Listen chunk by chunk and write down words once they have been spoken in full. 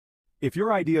If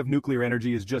your idea of nuclear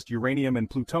energy is just uranium and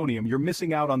plutonium, you're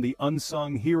missing out on the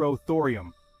unsung hero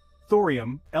thorium.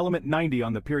 Thorium, element 90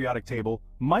 on the periodic table,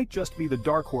 might just be the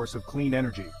dark horse of clean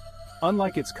energy.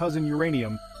 Unlike its cousin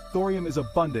uranium, thorium is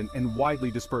abundant and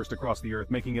widely dispersed across the Earth,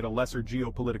 making it a lesser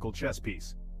geopolitical chess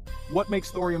piece. What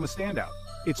makes thorium a standout?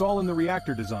 It's all in the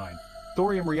reactor design.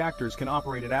 Thorium reactors can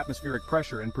operate at atmospheric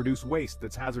pressure and produce waste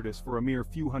that's hazardous for a mere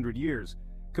few hundred years,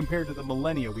 compared to the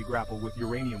millennia we grapple with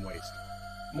uranium waste.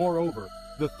 Moreover,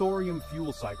 the thorium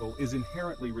fuel cycle is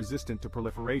inherently resistant to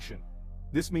proliferation.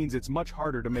 This means it's much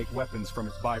harder to make weapons from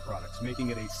its byproducts,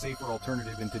 making it a safer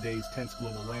alternative in today's tense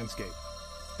global landscape.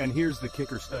 And here's the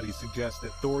kicker: studies suggest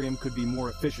that thorium could be more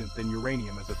efficient than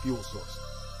uranium as a fuel source.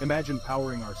 Imagine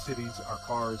powering our cities, our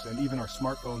cars, and even our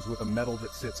smartphones with a metal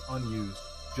that sits unused,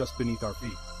 just beneath our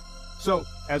feet. So,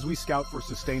 as we scout for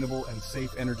sustainable and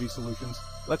safe energy solutions,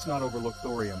 let's not overlook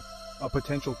thorium, a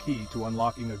potential key to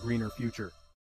unlocking a greener future.